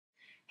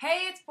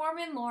Hey, it's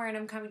Forman Lauren.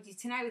 I'm coming to you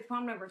tonight with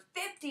poem number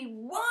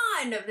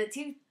 51 of the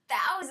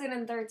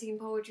 2013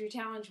 Poetry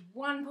Challenge.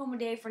 One poem a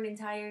day for an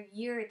entire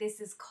year.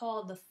 This is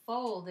called The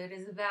Fold. It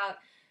is about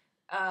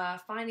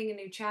finding a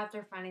new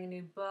chapter, finding a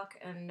new book,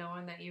 and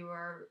knowing that you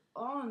are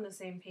all on the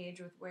same page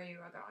with where you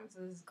are going. So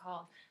this is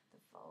called The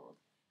Fold.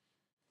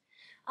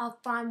 I'll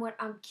find what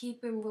I'm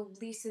keeping,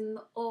 releasing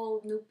the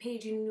old, new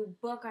page in new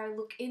book. I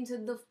look into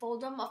the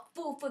fold. I'm a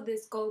fool for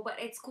this goal, but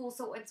it's cool,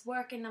 so it's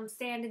working. I'm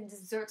standing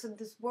deserts of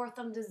this worth.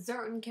 I'm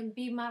deserting can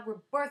be my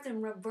rebirth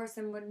and reverse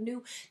and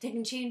renew.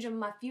 Taking change in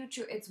my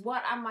future, it's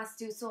what I must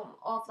do. So I'm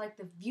off like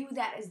the view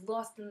that is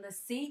lost in the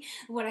sea.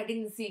 What I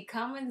didn't see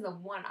coming, the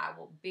one I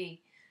will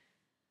be.